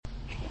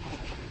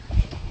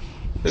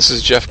This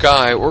is Jeff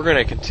Guy. We're going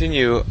to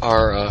continue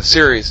our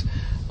series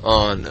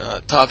on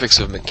topics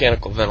of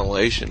mechanical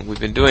ventilation. We've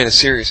been doing a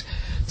series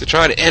to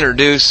try to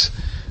introduce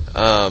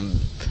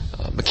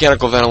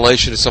mechanical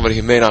ventilation to somebody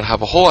who may not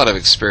have a whole lot of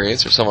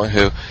experience, or someone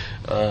who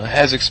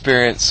has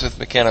experience with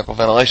mechanical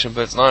ventilation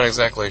but is not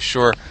exactly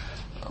sure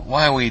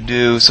why we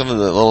do some of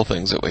the little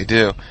things that we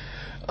do.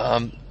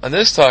 On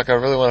this talk, I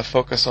really want to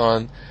focus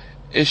on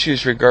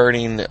issues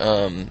regarding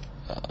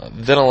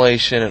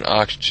ventilation and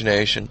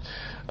oxygenation.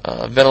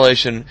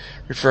 Ventilation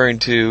referring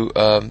to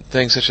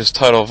things such as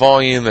tidal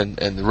volume and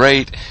the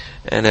rate,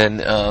 and then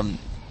on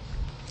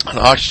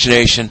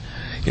oxygenation,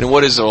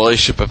 what is the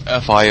relationship of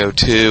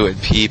FiO2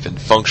 and PEEP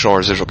and functional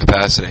residual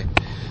capacity?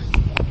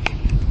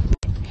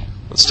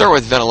 Let's start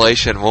with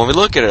ventilation. When we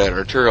look at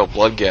arterial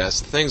blood gas,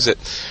 the things that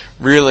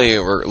really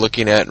we're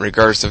looking at in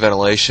regards to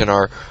ventilation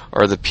are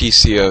the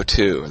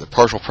PCO2, or the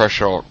partial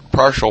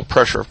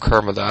pressure of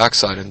carbon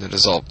dioxide in the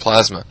dissolved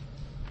plasma.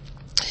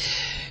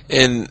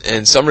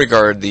 In some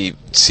regard, the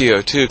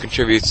CO2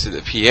 contributes to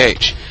the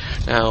pH.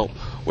 Now,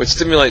 what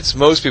stimulates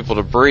most people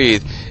to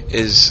breathe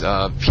is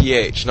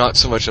pH, not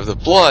so much of the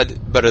blood,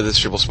 but of the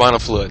cerebrospinal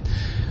fluid.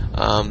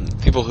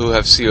 People who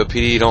have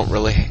COPD don't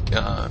really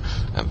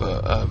have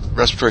a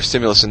respiratory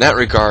stimulus in that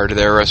regard.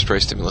 Their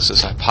respiratory stimulus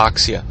is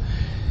hypoxia.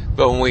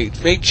 But when we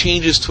make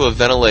changes to a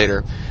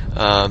ventilator,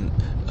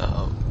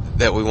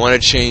 that we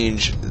want to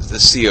change the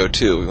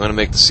CO2, we want to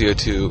make the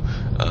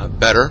CO2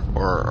 better,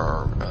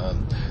 or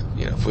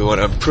if we want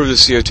to improve the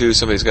CO2,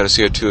 somebody's got a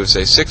CO2 of,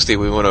 say, 60,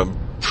 we want to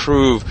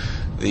improve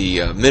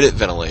the minute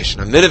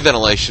ventilation. A minute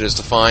ventilation is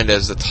defined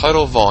as the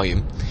tidal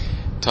volume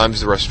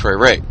times the respiratory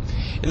rate.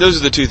 And those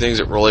are the two things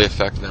that really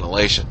affect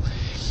ventilation.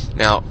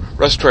 Now,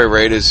 respiratory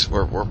rate is,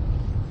 we're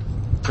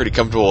pretty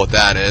comfortable with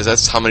that.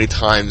 That's how many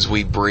times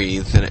we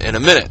breathe in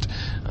a minute.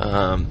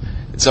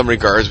 In some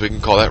regards, we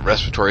can call that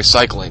respiratory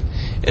cycling.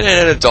 And in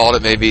an adult,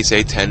 it may be,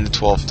 say, 10 to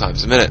 12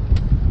 times a minute.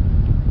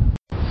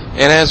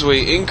 And as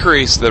we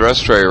increase the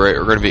respiratory rate,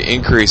 we're going to be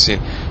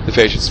increasing the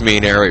patient's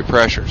mean airway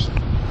pressures.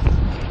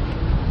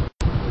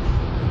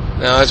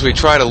 Now, as we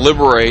try to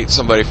liberate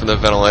somebody from the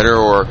ventilator,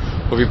 or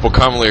what people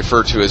commonly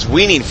refer to as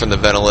weaning from the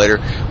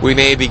ventilator, we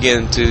may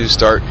begin to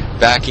start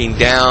backing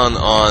down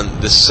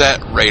on the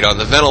set rate on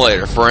the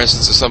ventilator. For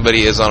instance, if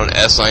somebody is on an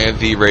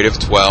SIMV rate of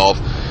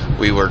 12,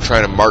 we were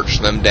trying to march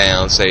them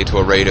down, say, to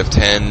a rate of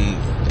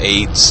 10,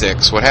 8,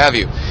 6, what have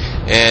you.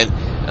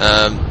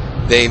 And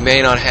they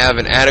may not have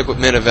an adequate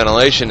minute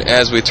ventilation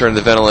as we turn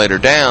the ventilator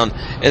down,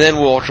 and then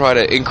we'll try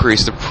to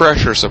increase the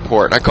pressure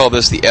support. And I call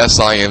this the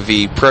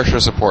SIMV pressure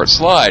support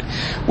slide.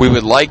 We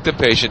would like the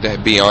patient to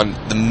be on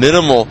the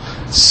minimal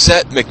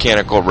set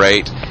mechanical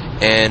rate,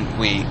 and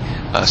we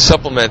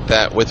supplement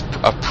that with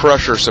a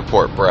pressure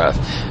support breath.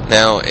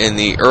 Now, in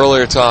the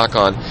earlier talk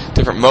on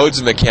different modes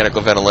of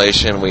mechanical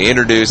ventilation, we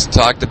introduced and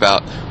talked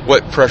about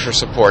what pressure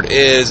support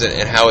is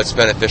and how it's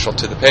beneficial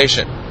to the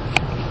patient.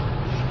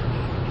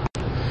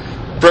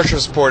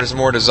 Pressure support is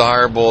more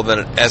desirable than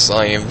an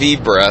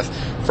SIMV breath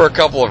for a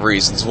couple of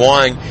reasons.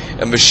 One,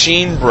 a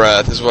machine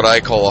breath is what I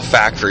call a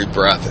factory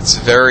breath. It's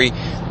very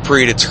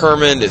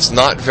predetermined. It's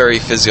not very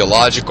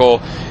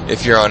physiological.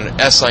 If you're on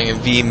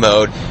SIMV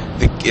mode,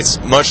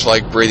 it's much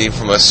like breathing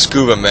from a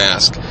scuba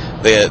mask.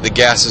 The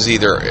gas is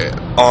either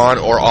on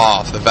or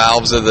off. The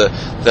valves of the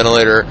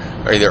ventilator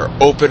are either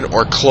open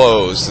or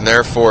closed, and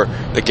therefore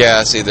the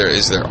gas either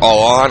is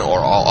all on or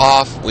all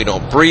off. We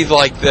don't breathe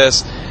like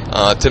this.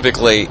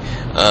 Typically,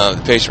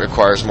 the patient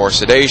requires more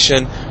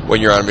sedation.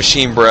 When you're on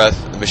machine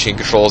breath, the machine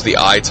controls the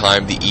I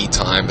time, the E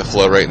time, the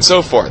flow rate, and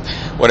so forth.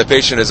 When a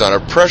patient is on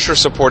a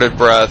pressure-supported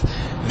breath,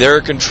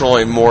 they're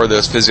controlling more of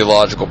those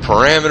physiological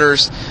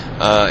parameters.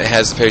 It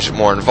has the patient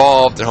more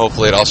involved, and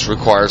hopefully it also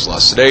requires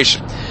less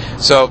sedation.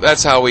 So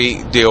that's how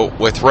we deal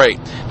with rate.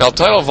 Now,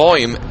 tidal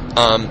volume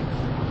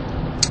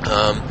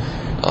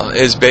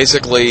is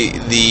basically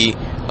the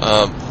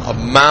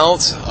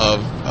amount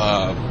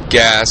of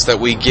gas that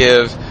we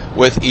give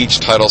with each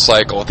tidal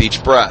cycle, with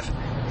each breath.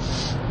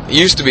 It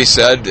used to be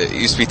 10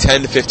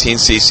 to 15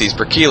 cc's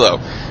per kilo.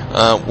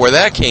 Where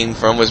that came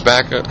from was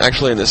back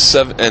actually in the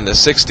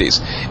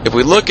 60s. If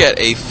we look at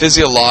a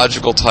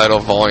physiological tidal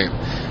volume,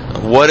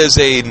 what is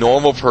a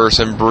normal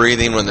person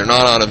breathing when they're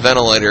not on a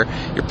ventilator?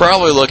 You're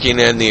probably looking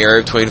in the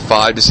area between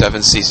 5 to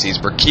 7 cc's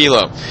per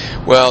kilo.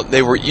 Well,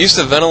 they were used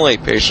to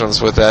ventilate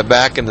patients with that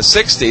back in the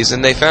 60s,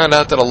 and they found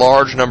out that a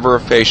large number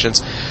of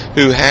patients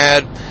who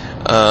had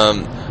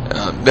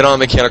been on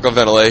mechanical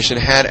ventilation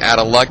had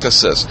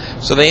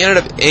atelectasis. So they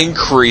ended up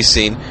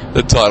increasing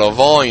the tidal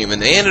volume,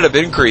 and they ended up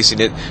increasing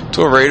it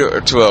to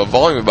a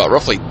volume of about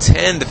roughly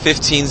 10 to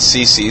 15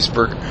 cc's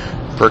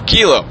per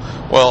kilo.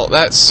 Well,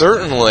 that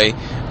certainly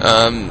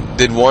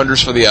did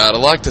wonders for the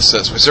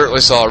atelectasis. We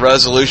certainly saw a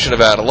resolution of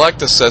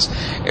atelectasis,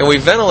 and we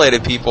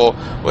ventilated people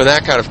with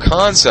that kind of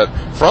concept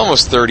for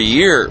almost 30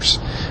 years.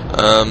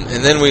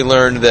 And then we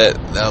learned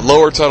that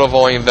lower tidal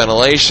volume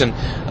ventilation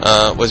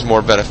was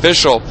more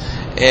beneficial,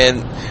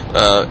 and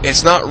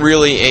it's not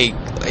really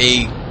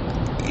a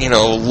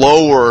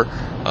lower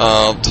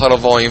tidal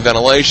volume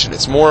ventilation.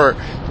 It's more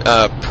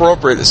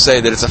appropriate to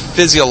say that it's a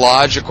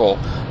physiological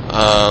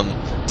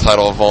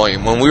tidal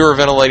volume. When we were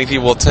ventilating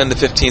people with 10 to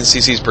 15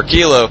 cc's per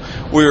kilo,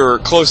 we were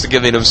close to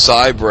giving them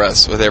side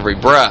breaths with every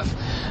breath.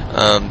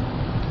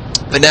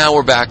 But now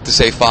we're back to,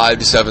 say, 5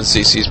 to 7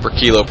 cc's per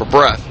kilo per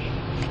breath.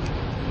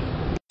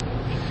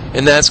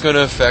 And that's going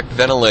to affect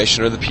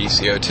ventilation or the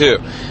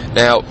PCO2.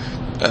 Now,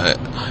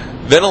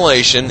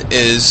 ventilation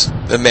is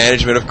the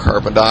management of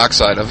carbon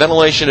dioxide. Now,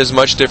 ventilation is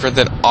much different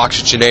than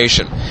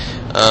oxygenation.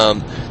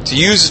 To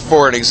use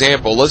for an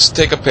example, let's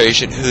take a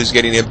patient who's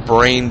getting a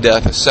brain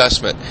death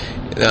assessment.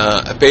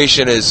 A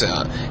patient has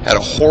had a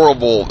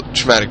horrible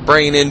traumatic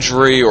brain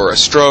injury or a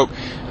stroke.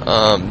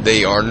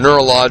 They are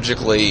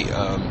neurologically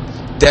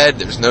dead.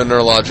 There's no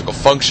neurological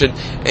function,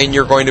 and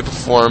you're going to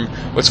perform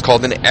what's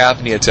called an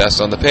apnea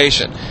test on the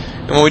patient.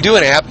 And when we do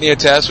an apnea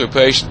test, we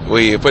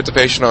put the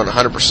patient on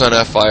 100%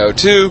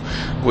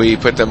 FiO2. We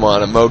put them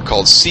on a mode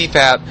called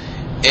CPAP,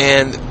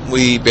 and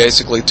we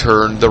basically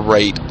turn the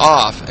rate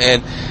off.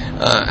 And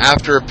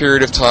after a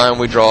period of time,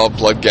 we draw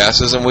blood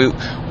gases, and we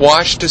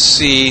watch to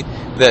see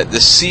that the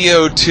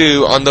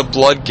CO2 on the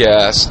blood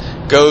gas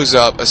goes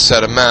up a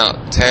set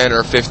amount, 10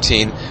 or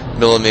 15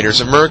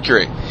 millimeters of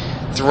mercury.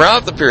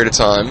 Throughout the period of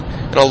time,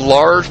 in a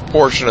large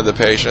portion of the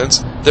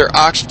patients, their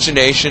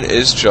oxygenation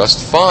is just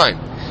fine.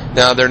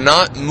 Now, they're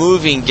not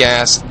moving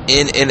gas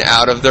in and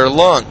out of their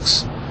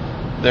lungs.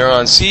 They're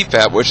on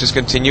CPAP, which is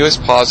continuous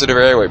positive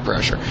airway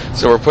pressure.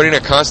 So we're putting a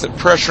constant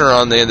pressure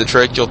on the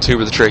endotracheal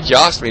tube or the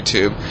tracheostomy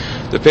tube.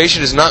 The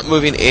patient is not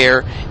moving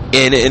air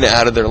in and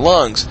out of their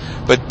lungs.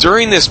 But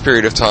during this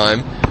period of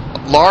time,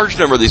 a large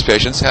number of these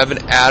patients have an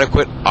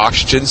adequate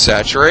oxygen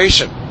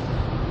saturation.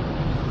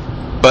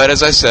 But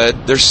as I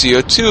said, their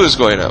CO2 is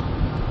going up.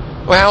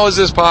 Well, how is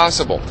this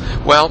possible?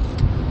 Well,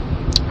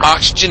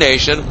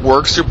 oxygenation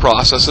works through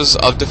processes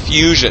of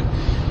diffusion.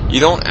 You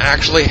don't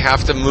actually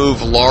have to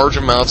move large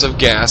amounts of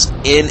gas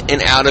in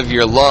and out of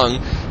your lung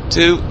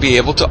to be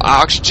able to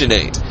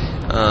oxygenate.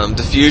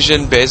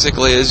 Diffusion,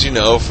 basically, as you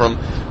know from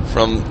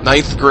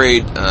 9th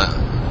grade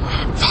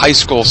high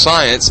school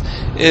science,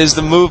 is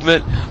the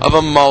movement of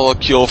a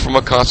molecule from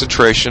a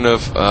concentration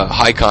of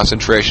high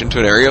concentration to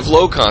an area of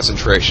low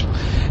concentration.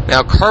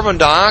 Now, carbon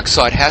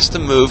dioxide has to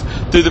move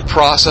through the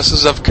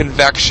processes of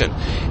convection,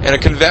 and a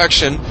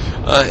convection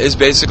is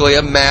basically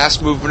a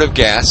mass movement of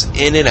gas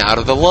in and out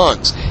of the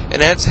lungs.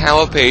 And that's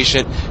how a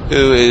patient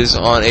who is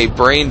on a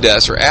brain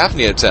death or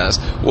apnea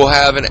test will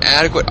have an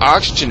adequate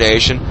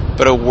oxygenation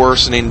but a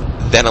worsening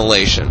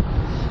ventilation.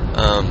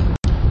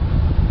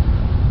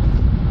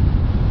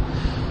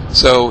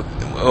 So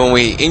when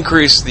we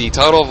increase the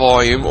tidal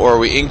volume or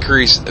we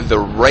increase the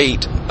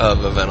rate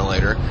of a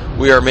ventilator,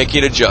 we are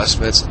making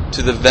adjustments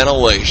to the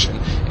ventilation,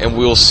 and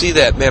we will see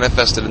that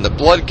manifested in the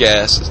blood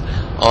gases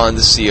on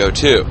the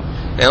CO2.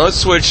 Now let's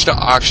switch to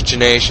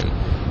oxygenation.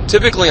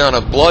 Typically on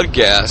a blood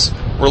gas,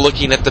 we're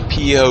looking at the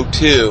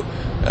PO2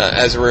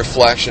 as a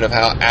reflection of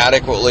how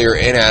adequately or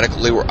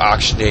inadequately we're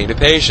oxygenating a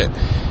patient.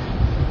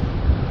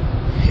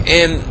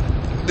 And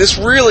this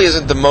really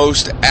isn't the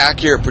most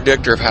accurate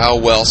predictor of how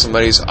well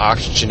somebody's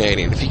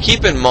oxygenating. If you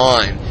keep in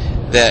mind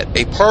that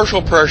a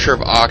partial pressure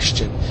of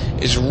oxygen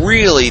is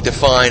really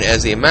defined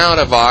as the amount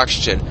of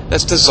oxygen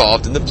that's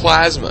dissolved in the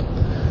plasma.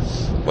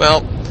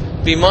 Well,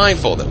 be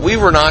mindful that we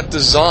were not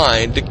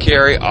designed to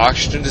carry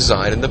oxygen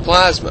designed in the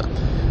plasma.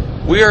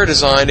 We are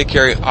designed to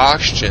carry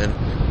oxygen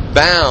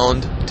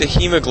bound to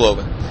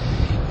hemoglobin.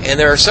 And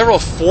there are several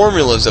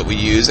formulas that we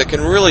use that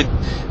can really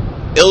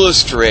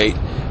illustrate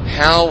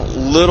how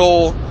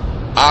little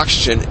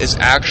oxygen is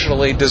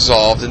actually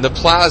dissolved in the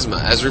plasma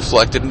as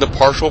reflected in the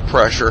partial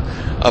pressure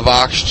of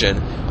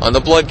oxygen on the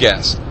blood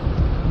gas.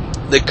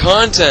 The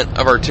content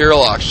of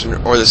arterial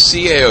oxygen, or the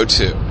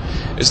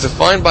CaO2, is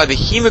defined by the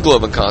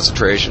hemoglobin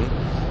concentration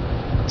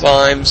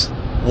times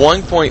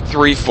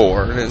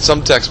 1.34, and in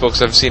some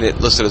textbooks I've seen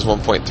it listed as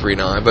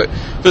 1.39, but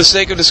for the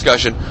sake of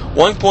discussion,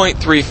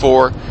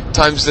 1.34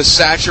 times the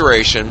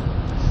saturation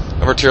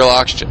of arterial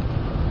oxygen.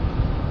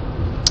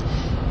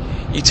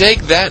 You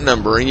take that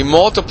number and you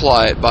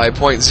multiply it by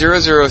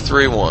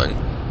 0.0031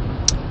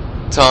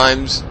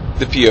 times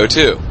the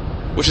PO2,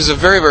 which is a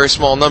very, very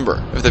small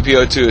number. If the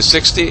PO2 is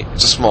 60,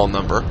 it's a small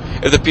number.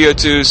 If the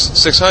PO2 is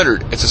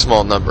 600, it's a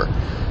small number.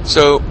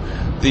 So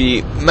the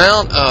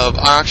amount of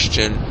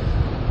oxygen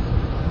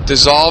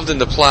dissolved in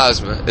the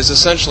plasma is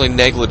essentially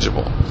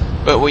negligible.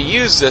 But we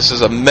use this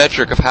as a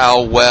metric of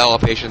how well a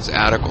patient's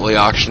adequately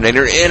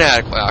oxygenated or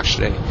inadequately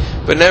oxygenated,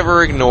 but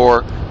never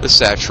ignore the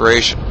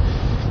saturation.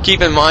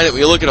 Keep in mind that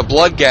when you look at a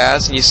blood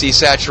gas and you see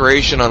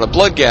saturation on a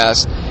blood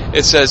gas,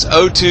 it says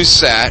O2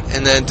 sat,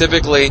 and then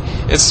typically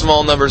in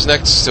small numbers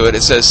next to it,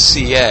 it says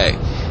Ca.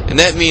 And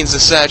that means the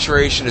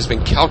saturation has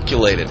been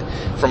calculated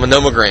from a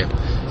nomogram.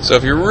 So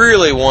if you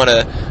really want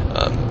an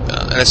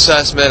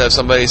assessment of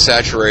somebody's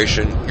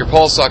saturation, your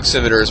pulse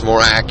oximeter is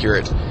more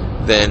accurate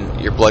than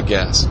your blood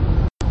gas.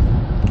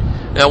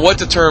 Now, what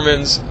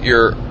determines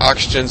your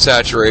oxygen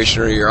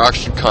saturation or your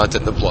oxygen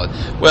content in the blood?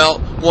 Well,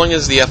 one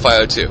is the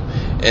FiO2.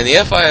 And the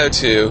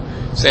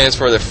FiO2 stands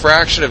for the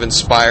fraction of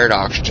inspired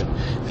oxygen.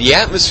 The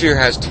atmosphere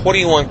has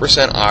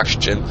 21%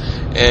 oxygen,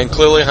 and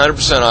clearly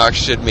 100%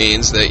 oxygen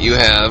means that you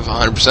have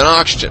 100%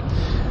 oxygen.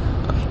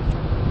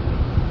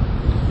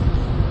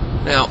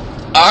 Now,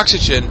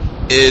 oxygen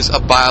is a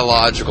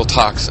biological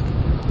toxin.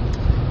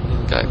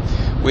 Okay,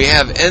 we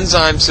have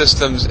enzyme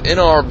systems in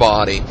our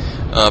body,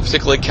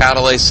 particularly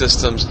catalase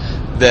systems,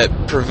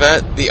 that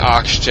prevent the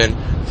oxygen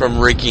from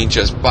wreaking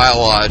just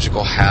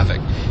biological havoc.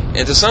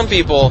 And to some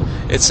people,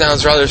 it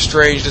sounds rather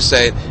strange to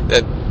say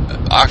that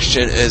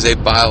oxygen is a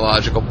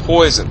biological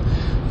poison,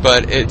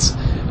 but it's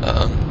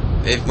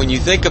when you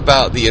think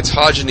about the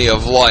autogeny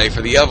of life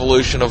or the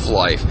evolution of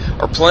life,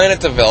 our planet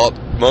developed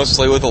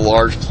mostly with a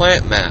large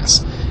plant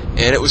mass,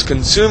 and it was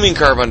consuming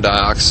carbon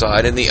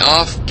dioxide, and the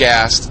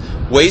off-gassed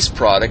waste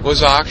product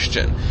was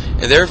oxygen.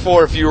 And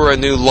therefore, if you were a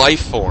new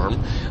life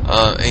form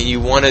and you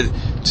wanted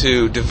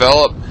to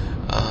develop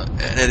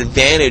an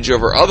advantage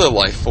over other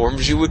life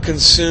forms, you would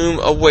consume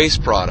a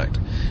waste product,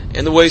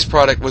 and the waste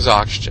product was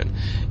oxygen.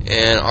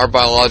 And our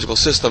biological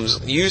systems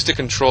used to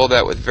control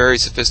that with very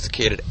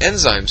sophisticated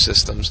enzyme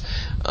systems,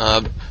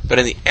 but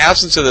in the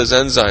absence of those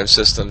enzyme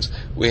systems,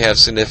 we have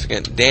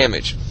significant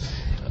damage.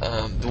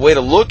 The way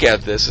to look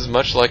at this is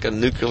much like a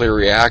nuclear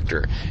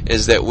reactor,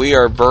 is that we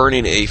are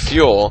burning a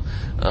fuel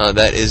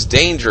that is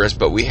dangerous,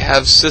 but we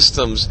have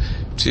systems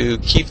to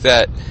keep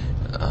that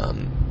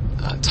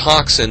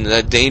toxin,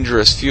 that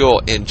dangerous fuel,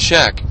 in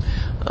check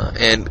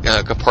and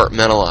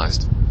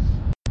compartmentalized.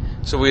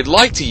 So we'd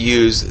like to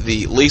use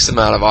the least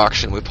amount of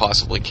oxygen we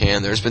possibly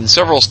can. There's been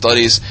several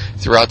studies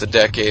throughout the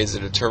decades that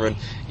determine,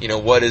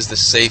 what is the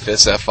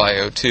safest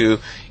FiO2.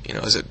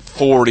 Is it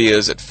 40?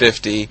 Is it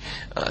 50?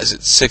 Is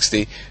it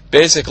 60?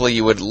 Basically,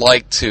 you would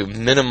like to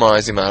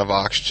minimize the amount of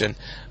oxygen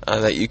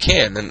that you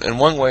can. And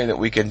one way that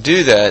we can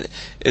do that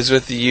is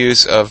with the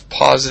use of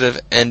positive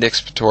end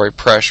expiratory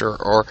pressure,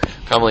 or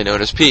commonly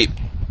known as PEEP.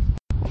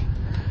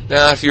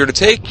 Now, if you were to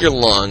take your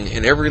lung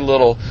and every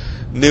little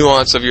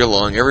nuance of your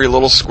lung, every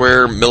little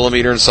square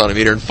millimeter and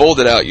centimeter, and fold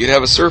it out, you'd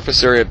have a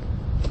surface area,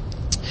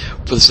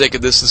 for the sake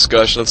of this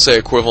discussion, let's say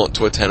equivalent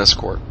to a tennis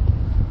court.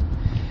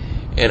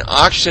 And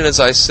oxygen, as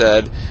I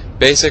said,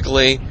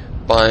 basically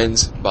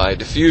binds by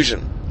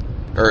diffusion,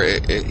 or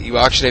you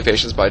oxygenate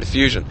patients by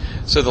diffusion.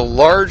 So the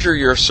larger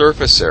your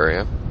surface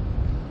area,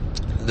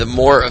 the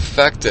more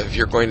effective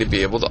you're going to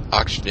be able to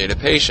oxygenate a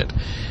patient.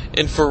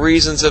 And for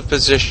reasons of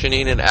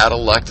positioning and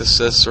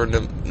atelectasis or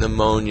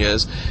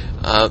pneumonias,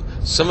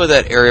 some of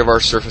that area of our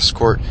surface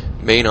court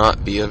may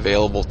not be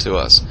available to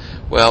us.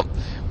 Well,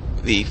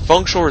 the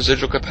functional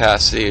residual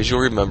capacity, as you'll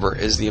remember,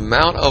 is the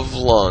amount of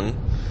lung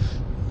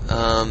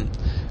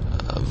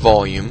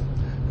volume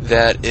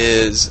that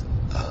is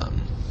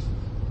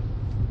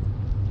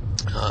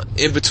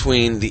in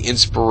between the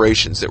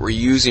inspirations, that we're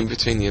using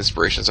between the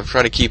inspirations. I'm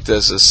trying to keep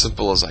this as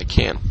simple as I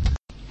can.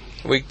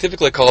 We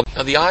typically call it,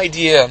 the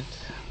idea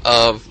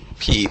of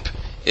PEEP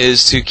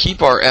is to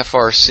keep our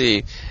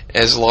FRC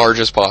as large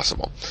as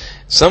possible.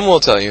 Some will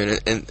tell you,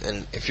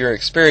 and if you're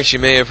experienced, you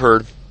may have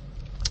heard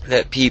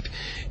that PEEP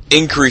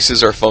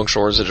increases our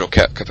functional residual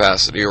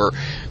capacity, or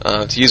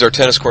to use our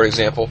tennis court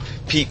example,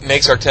 PEEP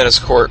makes our tennis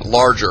court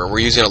larger. We're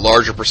using a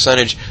larger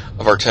percentage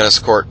of our tennis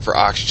court for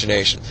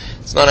oxygenation.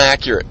 It's not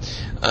accurate.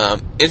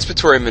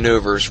 Inspiratory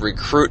maneuvers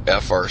recruit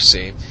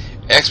FRC.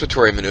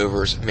 Expiratory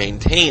maneuvers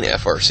maintain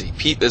FRC.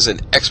 PEEP is an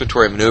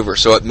expiratory maneuver,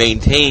 so it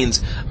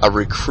maintains a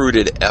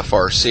recruited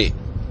FRC.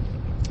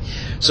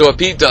 So what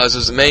PEEP does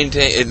is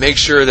it makes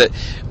sure that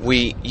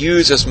we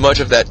use as much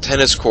of that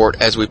tennis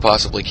court as we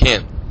possibly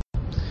can.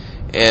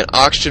 And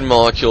oxygen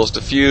molecules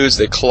diffuse,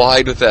 they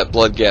collide with that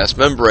blood-gas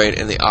membrane,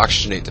 and they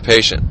oxygenate the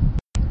patient.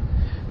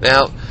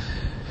 Now,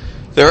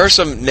 there are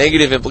some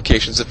negative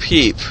implications of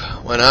PEEP.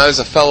 When I was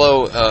a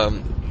fellow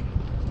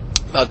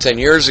about 10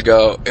 years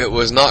ago, it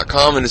was not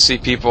common to see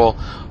people,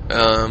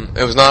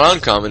 it was not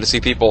uncommon to see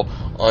people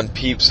on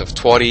PEEPs of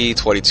 20,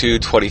 22,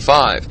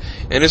 25.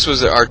 And this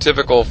was our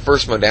typical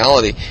first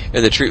modality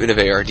in the treatment of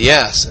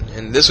ARDS.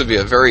 And this would be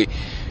a very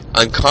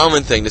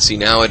uncommon thing to see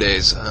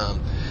nowadays.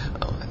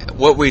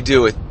 What we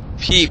do with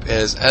PEEP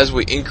is, as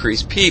we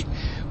increase PEEP,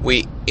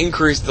 we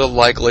increase the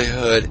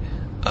likelihood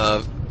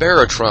of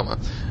barotrauma.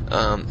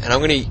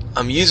 And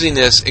I'm using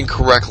this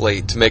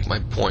incorrectly to make my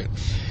point.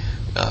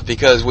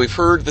 Because we've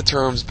heard the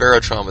terms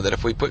barotrauma, that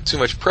if we put too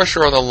much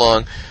pressure on the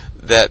lung,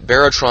 that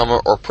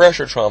barotrauma or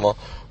pressure trauma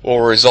will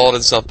result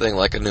in something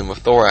like a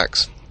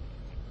pneumothorax.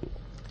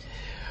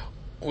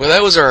 Well,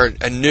 that was our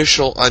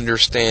initial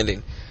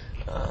understanding.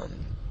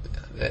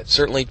 That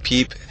certainly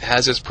PEEP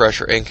has its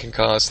pressure and can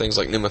cause things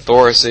like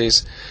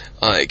pneumothoraces.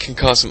 It can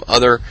cause some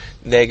other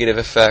negative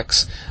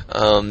effects.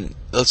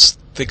 Let's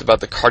think about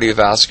the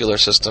cardiovascular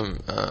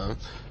system,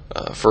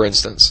 for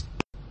instance.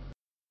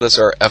 This is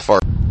our FR.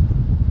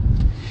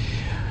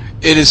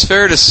 It is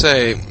fair to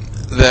say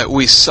that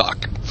we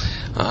suck.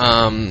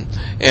 And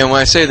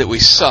when I say that we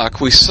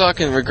suck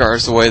in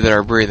regards to the way that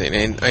our breathing.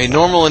 A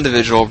normal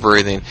individual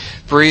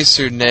breathes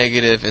through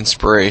negative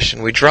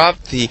inspiration. We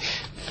drop the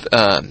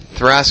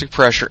thoracic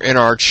pressure in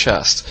our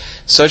chest,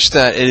 such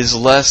that it is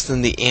less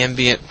than the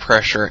ambient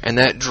pressure, and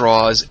that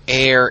draws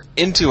air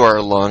into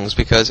our lungs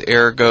because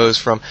air goes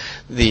from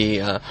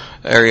the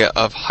area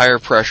of higher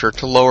pressure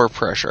to lower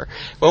pressure.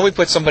 When we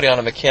put somebody on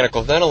a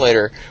mechanical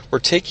ventilator, we're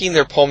taking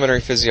their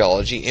pulmonary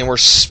physiology and we're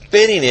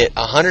spinning it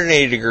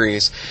 180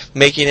 degrees,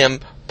 making them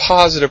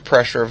positive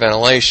pressure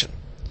ventilation.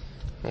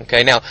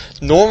 Okay, now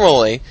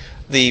normally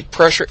the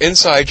pressure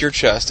inside your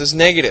chest is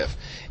negative,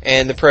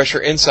 and the pressure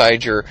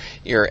inside your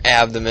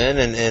abdomen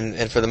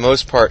and for the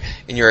most part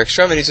in your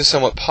extremities is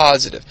somewhat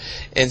positive.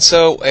 And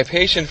so a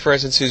patient, for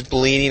instance, who's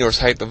bleeding or is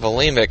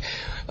hypovolemic,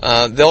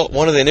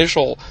 one of the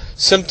initial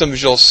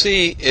symptoms you'll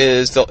see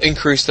is they'll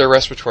increase their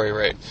respiratory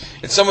rate.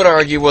 And some would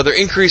argue, well, they're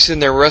increasing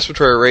their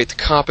respiratory rate to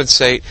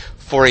compensate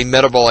for a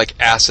metabolic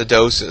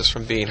acidosis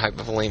from being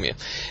hypovolemia.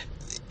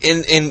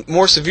 In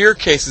more severe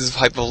cases of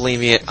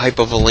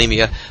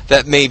hypovolemia,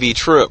 that may be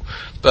true.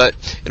 But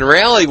in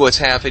reality, what's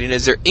happening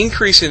is they're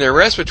increasing their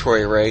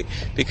respiratory rate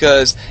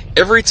because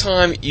every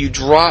time you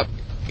drop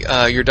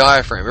your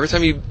diaphragm, every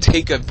time you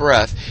take a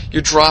breath,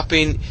 you're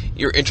dropping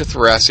your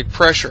intrathoracic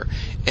pressure.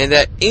 And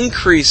that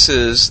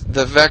increases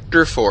the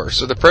vector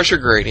force, or the pressure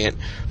gradient,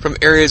 from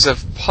areas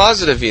of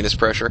positive venous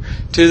pressure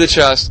to the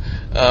chest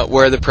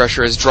where the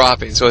pressure is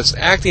dropping. So it's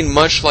acting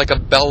much like a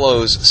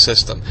bellows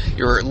system.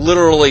 You're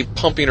literally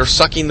pumping or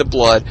sucking the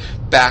blood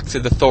back to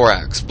the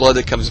thorax. Blood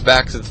that comes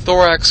back to the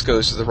thorax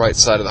goes to the right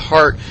side of the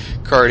heart.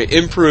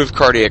 Improved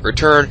cardiac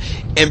return,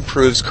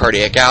 improves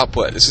cardiac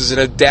output. This is an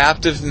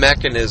adaptive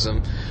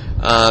mechanism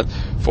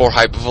for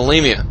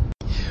hypovolemia.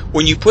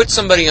 When you put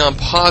somebody on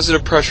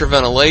positive pressure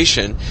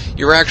ventilation,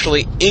 you're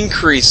actually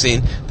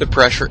increasing the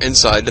pressure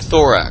inside the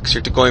thorax.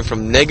 You're going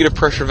from negative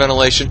pressure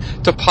ventilation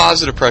to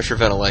positive pressure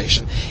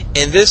ventilation.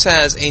 And this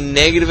has a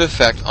negative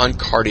effect on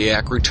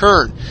cardiac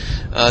return.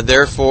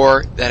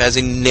 Therefore, that has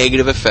a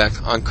negative effect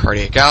on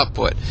cardiac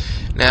output.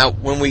 Now,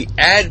 when we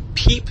add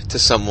PEEP to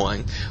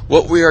someone,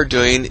 what we are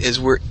doing is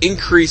we're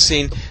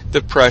increasing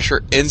the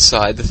pressure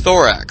inside the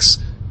thorax.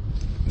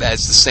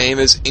 That's the same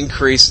as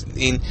decreasing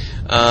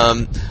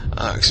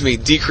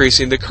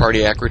the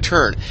cardiac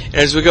return. And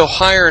as we go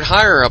higher and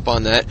higher up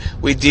on that,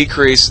 we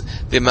decrease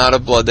the amount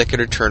of blood that can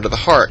return to the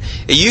heart.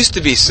 It used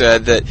to be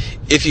said that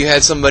if you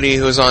had somebody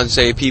who was on,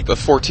 say, a PEEP of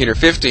 14 or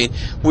 15,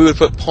 we would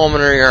put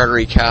pulmonary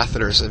artery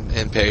catheters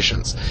in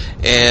patients,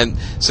 and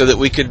so that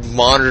we could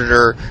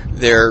monitor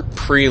their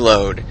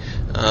preload.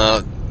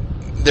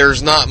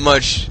 There's not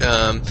much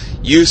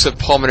use of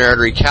pulmonary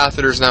artery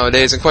catheters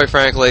nowadays, and quite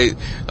frankly,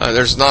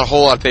 there's not a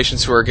whole lot of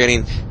patients who are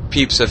getting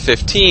PEEPs of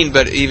 15,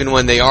 but even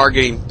when they are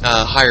getting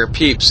higher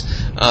PEEPs,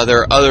 there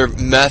are other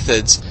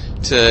methods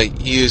to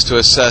use to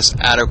assess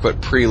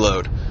adequate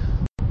preload.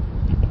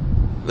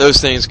 Those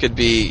things could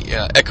be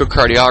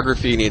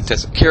echocardiography in the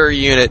intensive care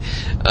unit,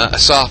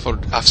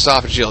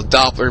 esophageal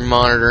Doppler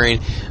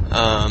monitoring,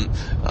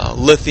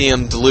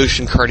 lithium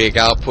dilution cardiac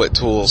output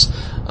tools,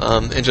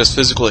 and just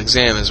physical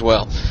exam as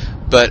well.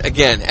 But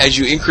again, as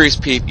you increase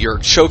PEEP, you're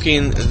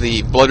choking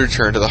the blood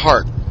return to the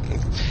heart.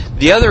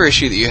 The other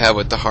issue that you have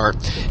with the heart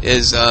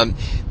is the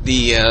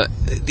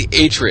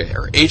atria,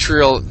 or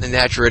atrial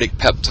natriuretic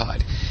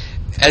peptide.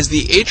 As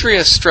the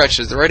atria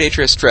stretches, the right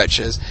atria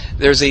stretches,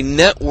 there's a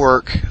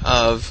network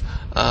of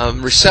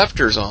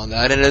receptors on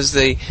that, and as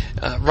the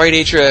right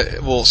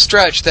atria will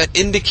stretch, that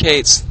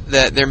indicates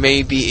that there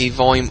may be a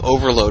volume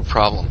overload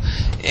problem.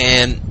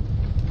 And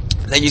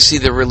then you see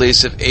the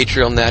release of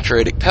atrial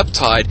natriuretic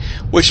peptide,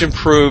 which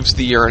improves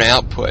the urine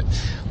output.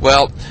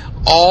 Well,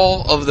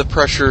 all of the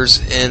pressures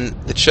in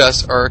the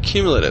chest are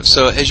accumulative.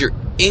 So as you're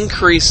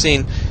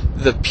increasing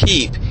the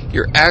PEEP,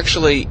 you're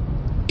actually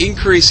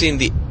increasing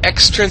the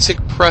extrinsic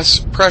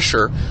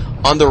pressure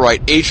on the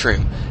right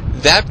atrium.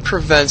 That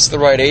prevents the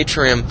right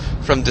atrium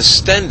from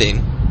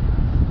distending,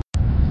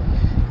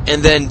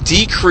 and then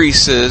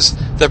decreases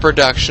the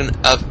production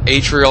of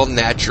atrial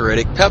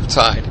natriuretic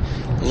peptide.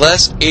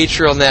 Less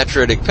atrial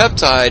natriuretic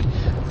peptide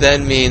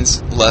then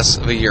means less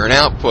of a urine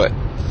output.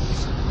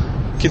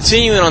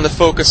 Continuing on the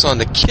focus on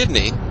the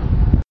kidney,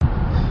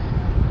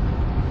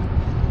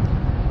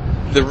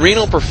 the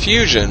renal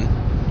perfusion,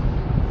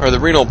 or the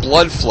renal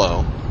blood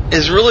flow,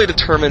 is really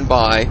determined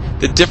by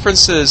the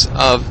differences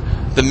of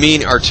the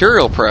mean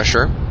arterial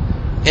pressure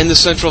and the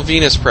central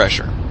venous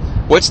pressure.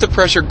 What's the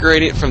pressure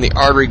gradient from the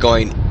artery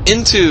going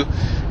into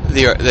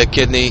the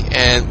kidney,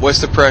 and what's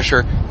the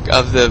pressure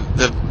of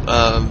the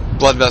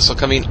blood vessel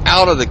coming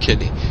out of the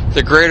kidney?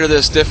 The greater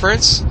this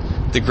difference,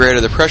 the greater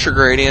the pressure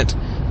gradient,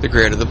 the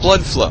greater the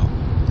blood flow.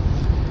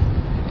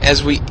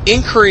 As we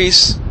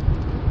increase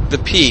the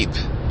PEEP,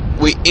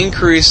 we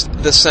increase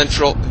the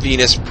central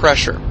venous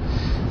pressure.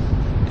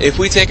 If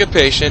we take a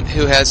patient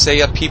who has, say,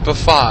 a PEEP of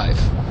 5,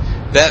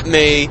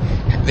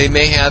 they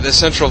may have a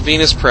central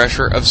venous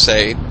pressure of,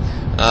 say,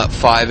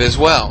 5 as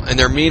well, and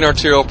their mean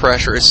arterial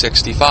pressure is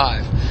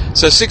 65.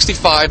 So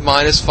 65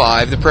 minus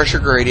 5, the pressure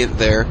gradient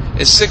there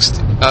is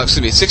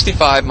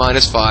 65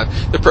 minus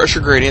 5, the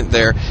pressure gradient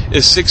there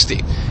is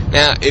 60.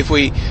 Now, if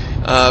we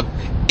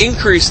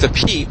increase the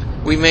PEEP,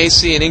 we may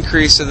see an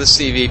increase of the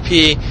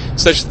CVP,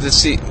 such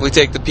that we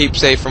take the PEEP,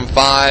 say, from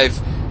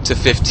 5 to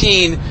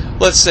 15.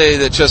 Let's say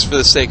that just for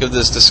the sake of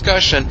this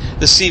discussion,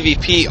 the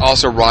CVP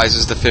also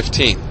rises to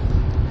 15.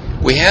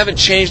 We haven't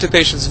changed the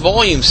patient's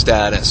volume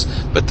status,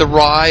 but the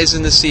rise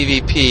in the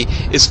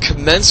CVP is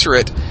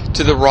commensurate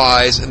to the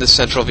rise in the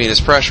central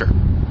venous pressure.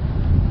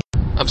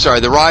 I'm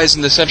sorry, the rise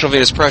in the central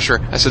venous pressure,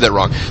 I said that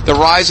wrong. The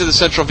rise of the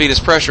central venous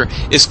pressure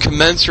is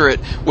commensurate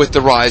with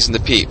the rise in the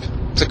PEEP.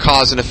 It's a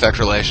cause and effect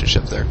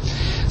relationship there.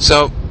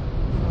 So,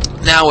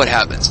 now what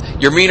happens?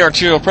 Your mean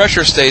arterial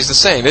pressure stays the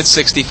same. It's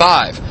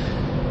 65.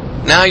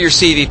 Now your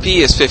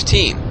CVP is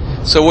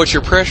 15. So what's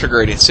your pressure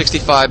gradient?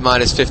 65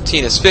 minus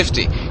 15 is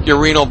 50. Your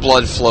renal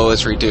blood flow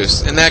is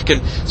reduced. And that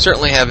can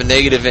certainly have a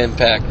negative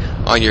impact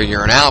on your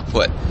urine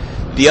output.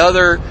 The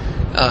other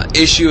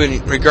issue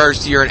in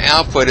regards to urine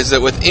output is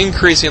that with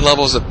increasing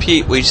levels of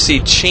PEEP, we see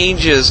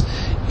changes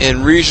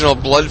in regional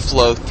blood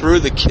flow through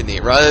the kidney.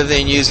 Rather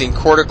than using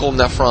cortical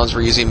nephrons,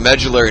 we're using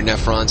medullary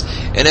nephrons,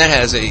 and that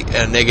has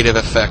a negative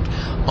effect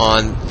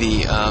on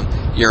the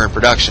urine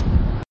production.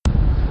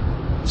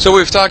 So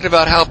we've talked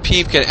about how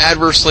PEEP can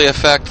adversely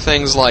affect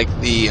things like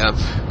the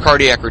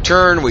cardiac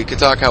return. We could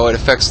talk how it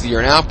affects the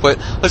urine output.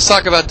 Let's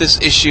talk about this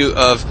issue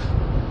of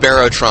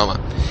barotrauma.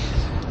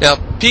 Now,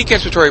 peak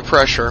inspiratory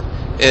pressure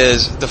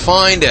is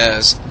defined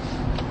as,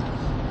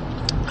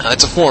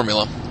 it's a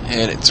formula,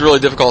 and it's really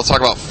difficult to talk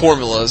about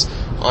formulas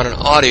on an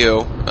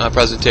audio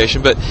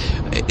presentation, but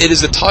it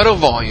is the tidal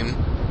volume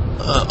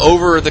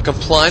over the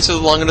compliance of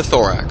the lung and the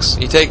thorax.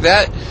 You take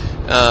that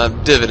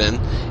dividend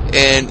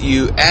and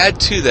you add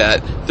to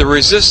that the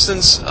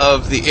resistance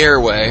of the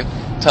airway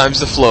times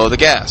the flow of the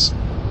gas.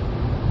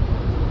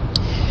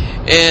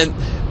 And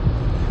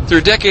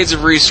through decades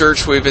of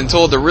research, we've been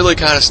told to really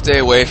kind of stay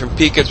away from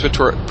peak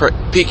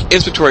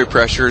inspiratory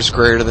pressures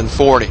greater than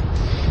 40.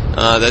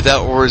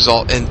 That will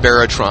result in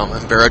barotrauma.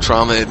 And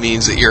barotrauma, it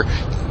means that you're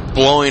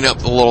blowing up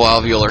the little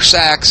alveolar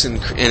sacs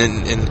and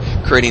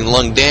creating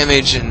lung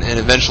damage and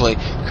eventually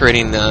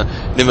creating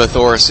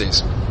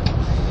pneumothoraces.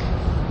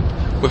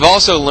 We've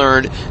also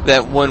learned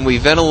that when we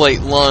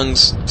ventilate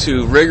lungs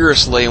too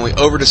rigorously and we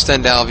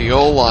overdistend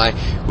alveoli,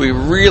 we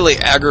really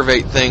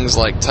aggravate things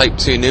like type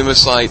 2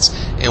 pneumocytes,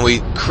 and we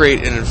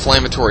create an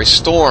inflammatory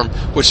storm,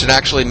 which should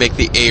actually make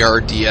the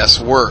ARDS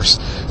worse.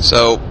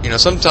 So,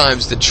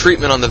 sometimes the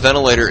treatment on the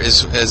ventilator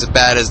is as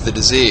bad as the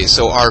disease.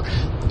 So our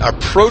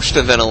approach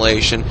to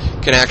ventilation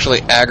can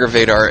actually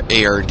aggravate our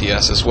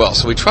ARDS as well.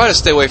 So we try to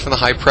stay away from the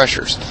high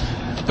pressures.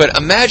 But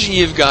imagine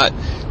you've got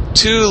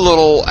two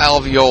little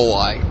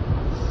alveoli,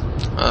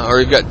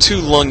 or you've got two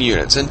lung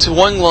units. And to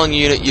one lung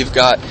unit, you've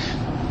got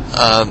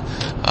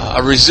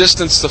a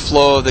resistance to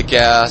flow of the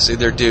gas,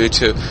 either due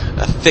to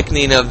a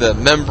thickening of the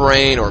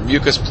membrane or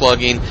mucus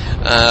plugging,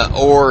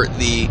 or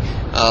the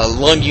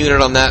lung unit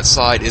on that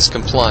side is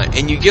compliant.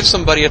 And you give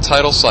somebody a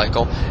tidal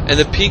cycle, and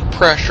the peak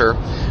pressure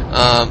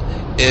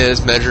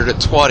is measured at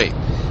 20.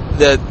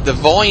 The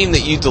volume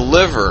that you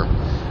deliver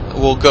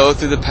will go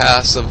through the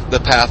path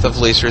of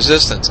least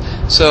resistance.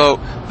 So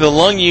the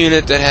lung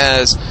unit that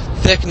has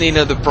thickening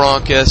of the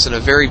bronchus and a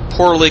very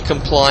poorly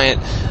compliant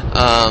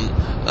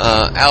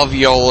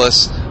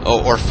alveolus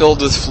or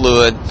filled with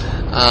fluid,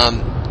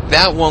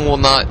 that one will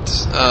not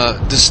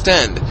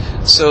distend.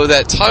 So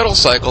that tidal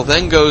cycle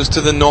then goes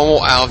to the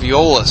normal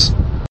alveolus,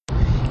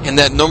 and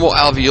that normal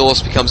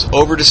alveolus becomes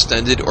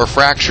overdistended or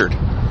fractured.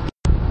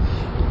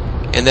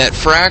 And that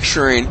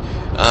fracturing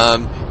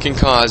can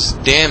cause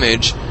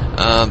damage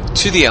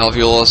to the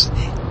alveolus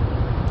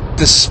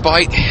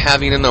despite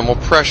having a normal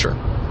pressure.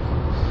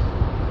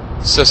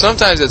 So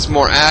sometimes it's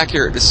more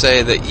accurate to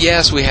say that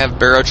yes, we have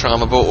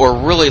barotrauma, but what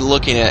we're really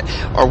looking at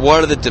are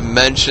what are the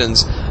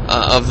dimensions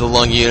of the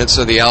lung units,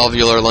 or the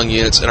alveolar lung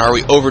units, and are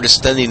we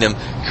overdistending them,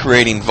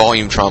 creating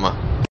volume trauma.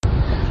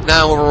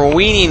 Now, when we're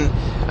weaning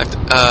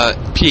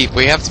PEEP,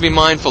 we have to be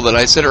mindful that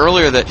I said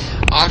earlier that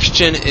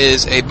oxygen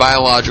is a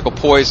biological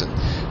poison.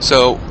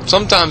 So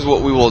sometimes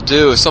what we will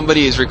do, if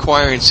somebody is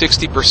requiring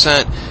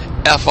 60%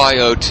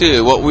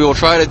 FiO2, what we will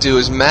try to do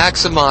is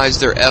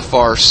maximize their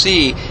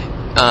FRC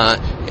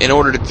in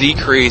order to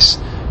decrease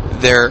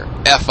their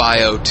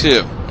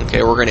FiO2.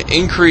 Okay, we're going to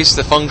increase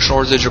the functional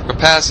residual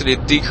capacity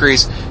to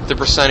decrease the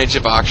percentage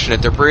of oxygen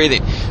that they're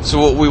breathing. So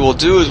what we will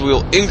do is we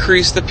will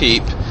increase the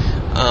PEEP.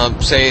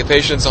 Say a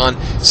patient's on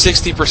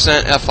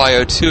 60%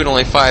 FiO2 and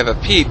only 5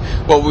 of PEEP.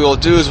 What we will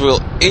do is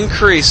we'll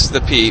increase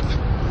the PEEP,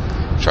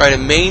 try to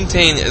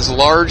maintain as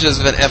large as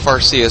an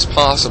FRC as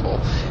possible.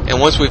 And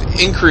once we've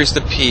increased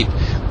the PEEP,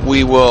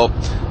 we will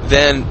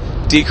then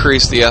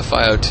decrease the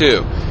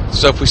FiO2.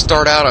 So if we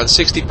start out on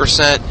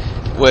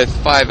 60% with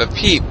 5 of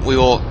PEEP, we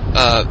will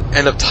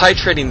end up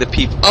titrating the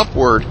PEEP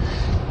upward.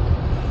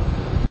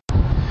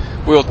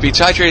 We will be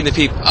titrating the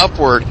PEEP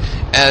upward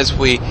as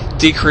we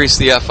decrease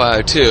the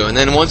FiO2. And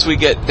then once we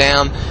get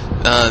down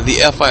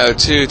the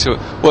FiO2 to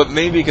what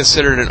may be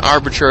considered an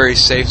arbitrary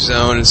safe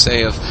zone,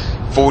 say of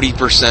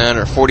 40%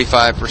 or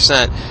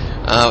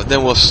 45%,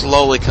 then we'll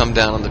slowly come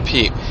down on the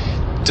PEEP.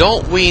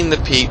 don't wean the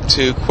PEEP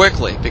too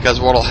quickly, because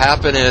what will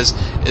happen is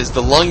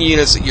the lung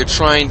units that you're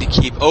trying to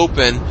keep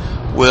open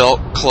will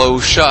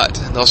close shut.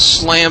 They'll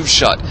slam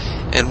shut.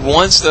 And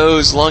once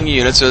those lung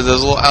units, or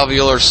those little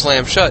alveolar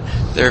slam shut,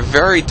 they're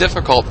very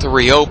difficult to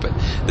reopen.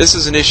 This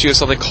is an issue of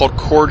something called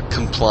cord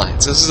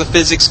compliance. This is a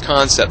physics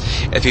concept.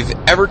 If you've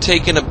ever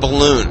taken a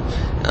balloon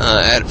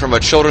from a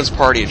children's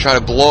party and try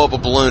to blow up a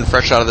balloon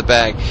fresh out of the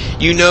bag,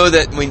 you know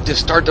that when you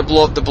start to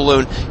blow up the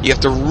balloon, you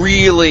have to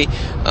really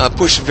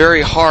push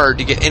very hard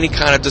to get any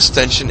kind of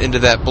distension into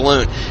that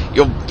balloon.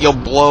 You'll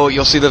blow it,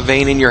 you'll see the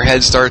vein in your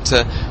head start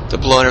to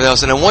blow and everything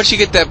else. And then once you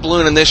get that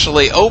balloon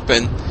initially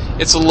open,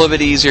 it's a little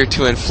bit easier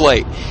to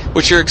inflate.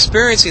 What you're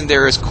experiencing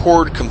there is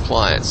cord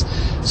compliance.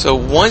 So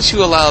once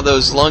you allow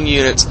those lung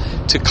units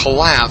to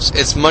collapse,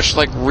 it's much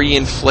like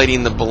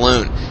re-inflating the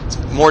balloon. It's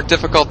more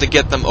difficult to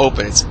get them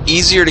open. It's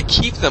easier to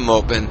keep them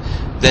open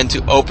than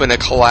to open a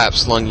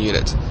collapsed lung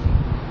unit.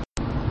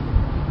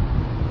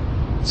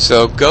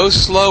 So go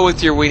slow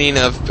with your weaning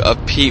of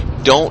PEEP.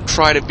 Don't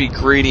try to be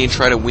greedy and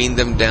try to wean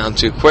them down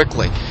too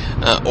quickly,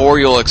 or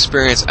you'll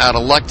experience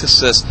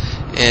atelectasis.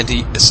 And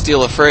to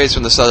steal a phrase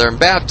from the Southern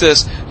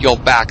Baptists, you'll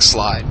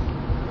backslide.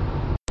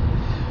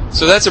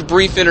 So that's a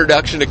brief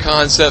introduction to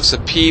concepts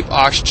of PEEP,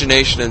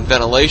 oxygenation, and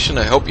ventilation.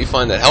 I hope you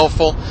find that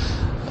helpful.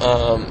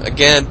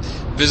 Again,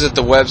 visit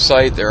the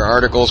website. There are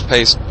articles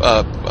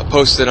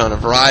posted on a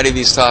variety of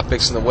these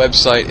topics, and the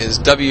website is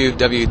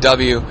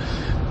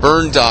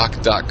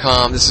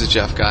www.burndoc.com. This is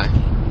Jeff Guy.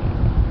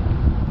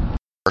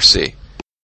 RC.